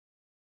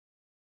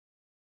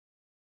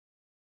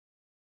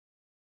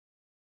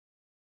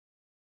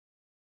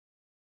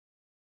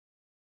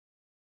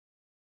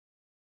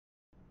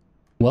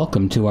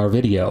Welcome to our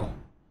video.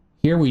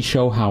 Here we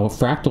show how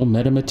fractal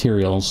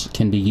metamaterials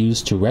can be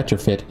used to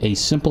retrofit a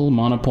simple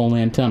monopole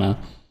antenna,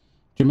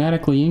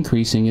 dramatically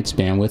increasing its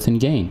bandwidth and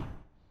gain.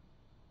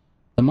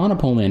 The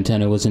monopole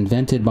antenna was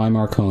invented by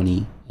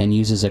Marconi and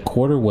uses a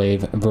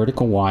quarter-wave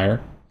vertical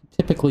wire,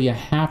 typically a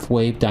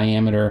half-wave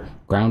diameter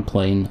ground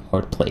plane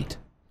or plate.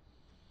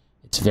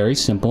 It's very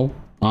simple,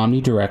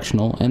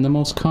 omnidirectional, and the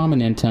most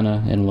common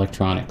antenna in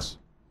electronics.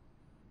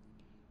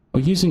 By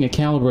using a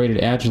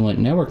calibrated Agilent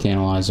network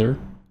analyzer,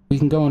 we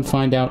can go and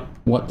find out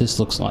what this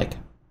looks like.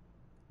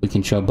 We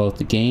can show both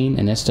the gain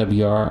and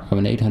SWR of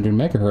an 800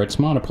 MHz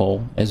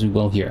monopole, as we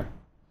will here.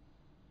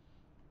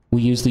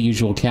 We use the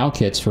usual cal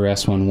kits for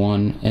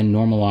S11 and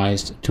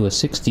normalized to a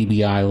 6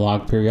 dBi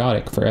log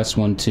periodic for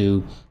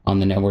S12 on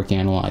the network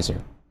analyzer.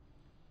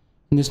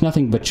 And there's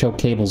nothing but choke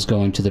cables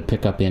going to the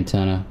pickup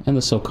antenna and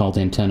the so-called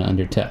antenna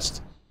under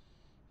test.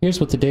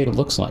 Here's what the data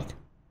looks like.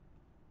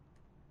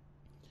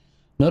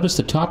 Notice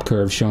the top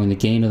curve showing the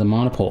gain of the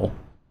monopole.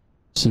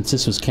 Since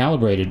this was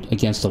calibrated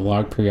against a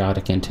log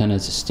periodic antenna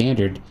as a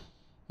standard,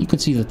 you can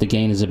see that the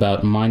gain is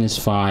about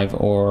 -5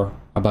 or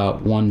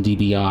about 1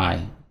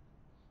 dBi,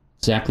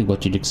 exactly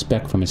what you'd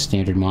expect from a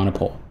standard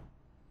monopole.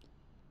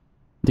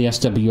 The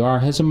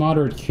SWR has a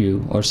moderate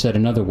Q, or said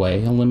another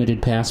way, a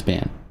limited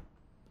passband.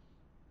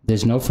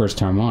 There's no first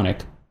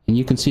harmonic, and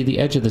you can see the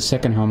edge of the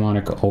second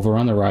harmonic over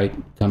on the right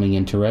coming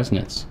into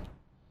resonance.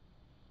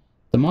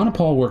 The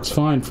monopole works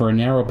fine for a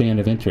narrow band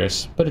of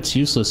interest, but it's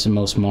useless in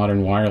most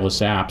modern wireless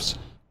apps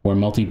where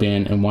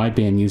multiband and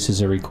wideband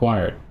uses are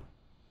required.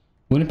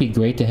 Wouldn't it be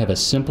great to have a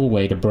simple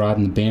way to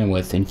broaden the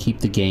bandwidth and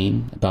keep the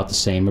gain about the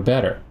same or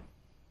better?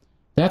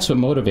 That's what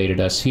motivated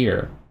us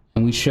here,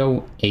 and we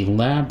show a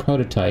lab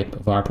prototype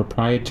of our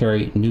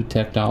proprietary new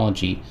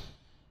technology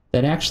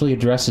that actually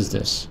addresses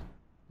this,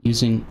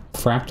 using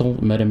fractal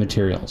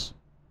metamaterials.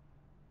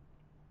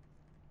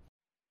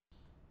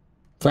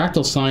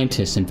 Fractal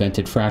scientists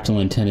invented fractal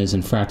antennas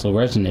and fractal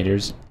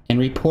resonators and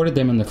reported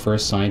them in the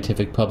first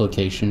scientific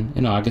publication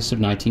in August of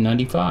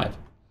 1995.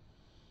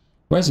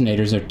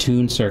 Resonators are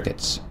tuned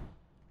circuits.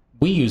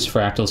 We use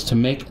fractals to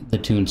make the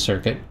tuned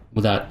circuit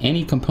without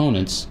any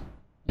components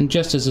and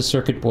just as a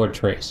circuit board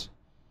trace.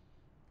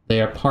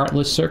 They are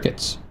partless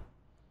circuits.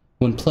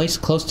 When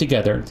placed close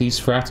together, these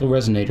fractal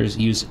resonators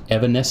use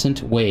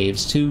evanescent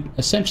waves to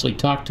essentially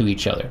talk to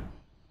each other,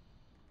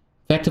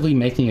 effectively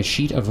making a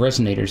sheet of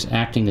resonators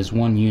acting as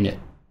one unit.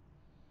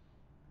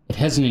 It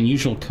has an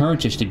unusual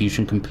current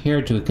distribution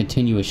compared to a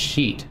continuous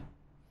sheet,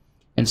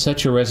 and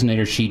such a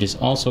resonator sheet is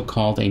also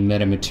called a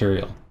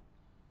metamaterial.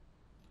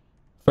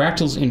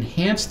 Fractals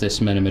enhance this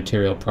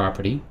metamaterial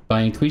property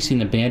by increasing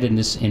the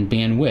bandedness and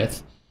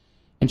bandwidth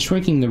and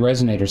shrinking the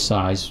resonator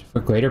size for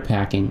greater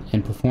packing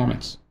and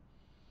performance.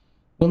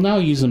 We'll now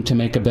use them to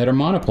make a better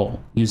monopole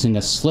using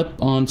a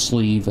slip-on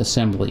sleeve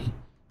assembly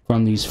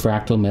from these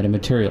fractal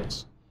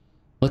metamaterials.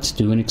 Let's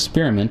do an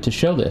experiment to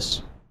show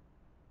this.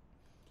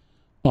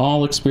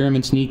 All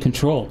experiments need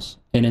controls,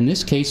 and in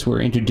this case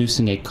we're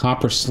introducing a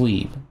copper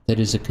sleeve that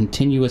is a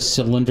continuous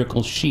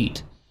cylindrical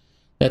sheet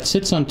that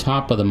sits on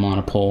top of the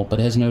monopole but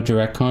has no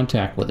direct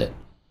contact with it.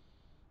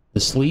 The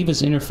sleeve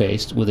is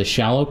interfaced with a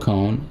shallow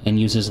cone and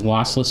uses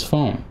lossless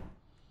foam.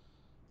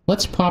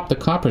 Let's pop the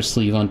copper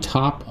sleeve on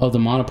top of the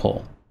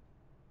monopole.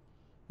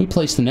 We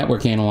place the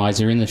network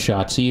analyzer in the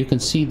shot so you can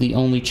see the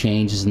only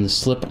change is in the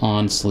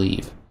slip-on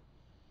sleeve.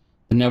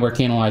 The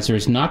network analyzer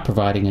is not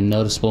providing a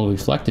noticeable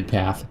reflected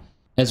path,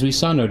 as we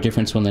saw no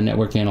difference when the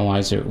network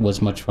analyzer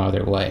was much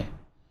farther away.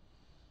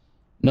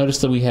 Notice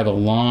that we have a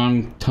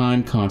long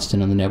time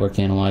constant on the network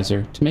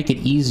analyzer to make it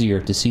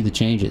easier to see the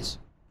changes.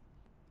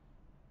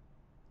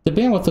 The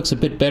bandwidth looks a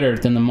bit better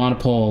than the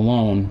monopole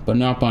alone, but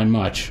not by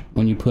much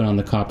when you put on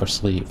the copper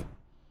sleeve.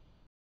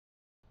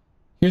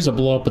 Here's a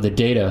blow-up of the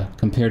data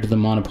compared to the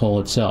monopole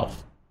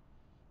itself.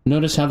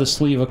 Notice how the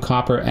sleeve of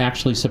copper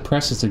actually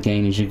suppresses the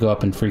gain as you go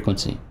up in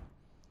frequency.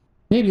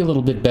 Maybe a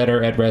little bit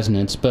better at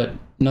resonance, but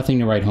nothing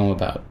to write home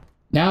about.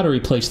 Now to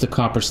replace the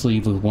copper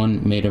sleeve with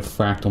one made of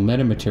fractal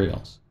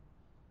metamaterials.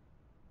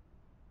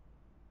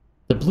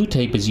 The blue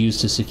tape is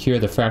used to secure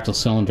the fractal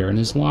cylinder and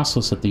is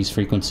lossless at these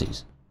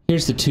frequencies.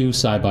 Here's the two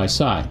side by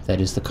side, that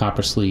is the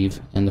copper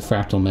sleeve and the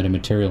fractal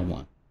metamaterial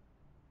one.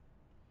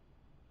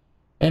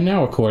 And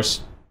now, of course,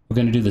 we're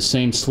going to do the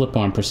same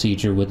slip-on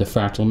procedure with the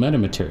fractal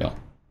metamaterial.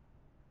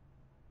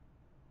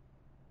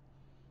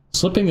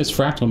 Slipping this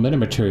fractal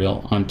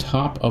metamaterial on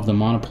top of the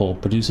monopole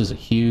produces a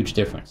huge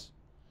difference.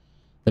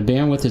 The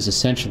bandwidth is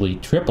essentially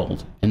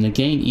tripled, and the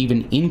gain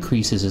even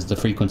increases as the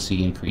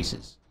frequency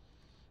increases.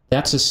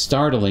 That's a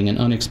startling and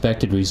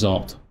unexpected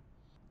result.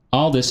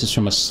 All this is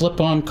from a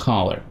slip-on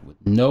collar with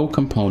no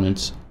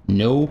components,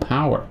 no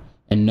power,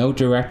 and no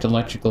direct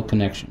electrical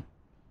connection.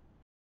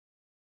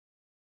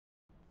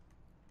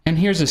 And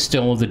here's a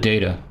still of the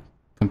data,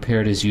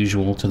 compared as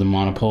usual to the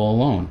monopole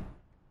alone.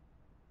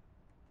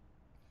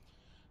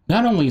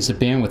 Not only is the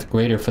bandwidth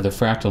greater for the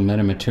fractal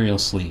metamaterial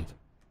sleeve,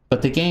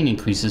 but the gain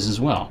increases as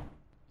well.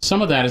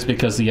 Some of that is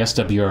because the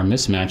SWR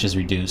mismatch is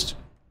reduced,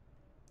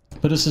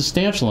 but a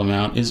substantial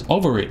amount is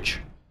overage,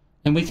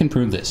 and we can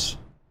prove this.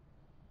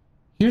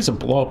 Here's a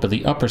blow-up of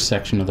the upper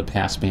section of the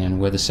passband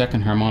where the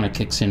second harmonic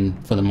kicks in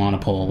for the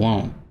monopole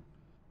alone.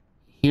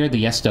 Here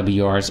the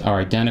SWRs are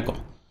identical,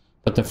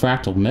 but the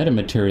Fractal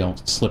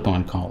Metamaterial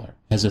slip-on collar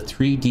has a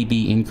 3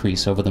 dB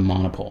increase over the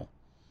monopole.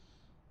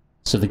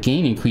 So the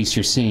gain increase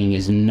you're seeing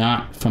is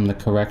not from the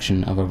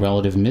correction of a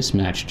relative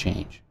mismatch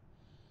change.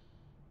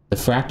 The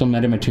Fractal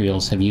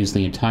Metamaterials have used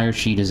the entire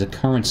sheet as a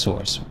current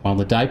source, while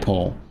the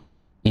dipole,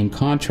 in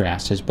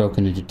contrast, has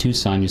broken into two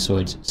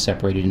sinusoids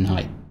separated in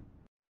height.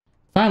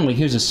 Finally,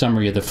 here's a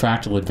summary of the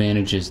fractal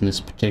advantages in this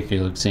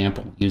particular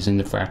example using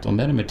the Fractal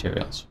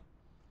Metamaterials.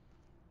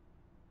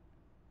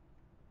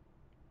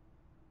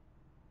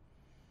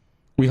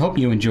 We hope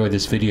you enjoyed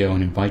this video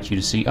and invite you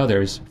to see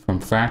others from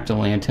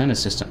Fractal Antenna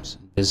Systems.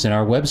 Visit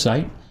our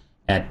website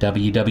at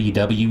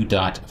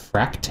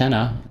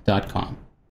www.fractenna.com.